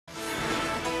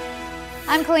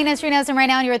I'm Kalina Strinos, and right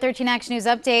now in your 13 Action News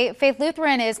update, Faith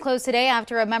Lutheran is closed today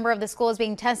after a member of the school is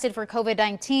being tested for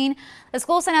COVID-19. The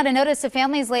school sent out a notice to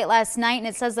families late last night, and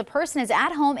it says the person is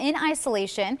at home in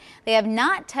isolation. They have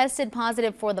not tested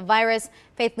positive for the virus.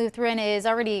 Faith Lutheran was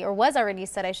already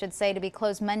set, I should say, to be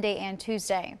closed Monday and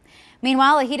Tuesday.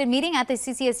 Meanwhile, a heated meeting at the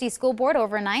CCSD school board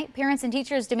overnight. Parents and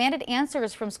teachers demanded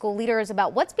answers from school leaders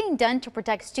about what's being done to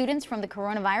protect students from the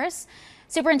coronavirus.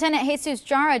 Superintendent Jesus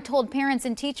Jara told parents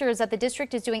and teachers that the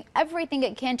district is doing everything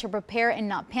it can to prepare and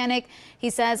not panic. He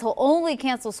says he'll only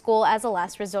cancel school as a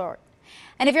last resort.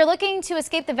 And if you're looking to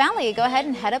escape the valley, go ahead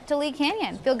and head up to Lee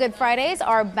Canyon. Feel Good Fridays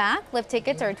are back. Lift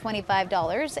tickets are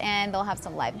 $25, and they'll have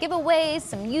some live giveaways,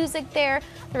 some music there.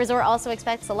 The resort also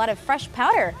expects a lot of fresh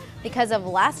powder because of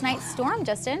last night's storm,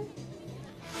 Justin.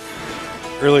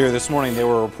 Earlier this morning, they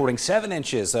were reporting 7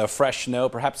 inches of fresh snow,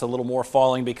 perhaps a little more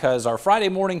falling because our Friday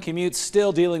morning commute's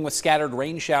still dealing with scattered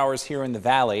rain showers here in the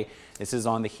valley. This is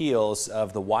on the heels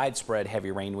of the widespread heavy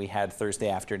rain we had Thursday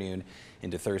afternoon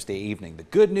into Thursday evening. The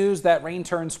good news, that rain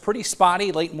turns pretty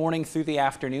spotty late morning through the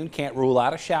afternoon. Can't rule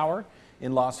out a shower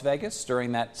in Las Vegas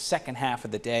during that second half of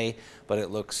the day, but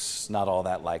it looks not all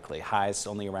that likely. Highs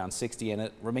only around 60, and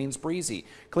it remains breezy.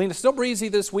 Kalina, still breezy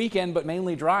this weekend, but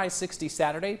mainly dry. 60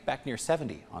 Saturday, back near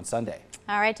 70 on Sunday.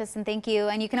 All right, Justin, thank you.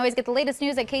 And you can always get the latest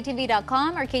news at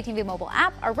KTV.com, our KTV mobile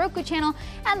app, our Roku channel,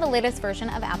 and the latest version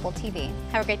of Apple TV.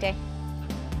 Have a great day.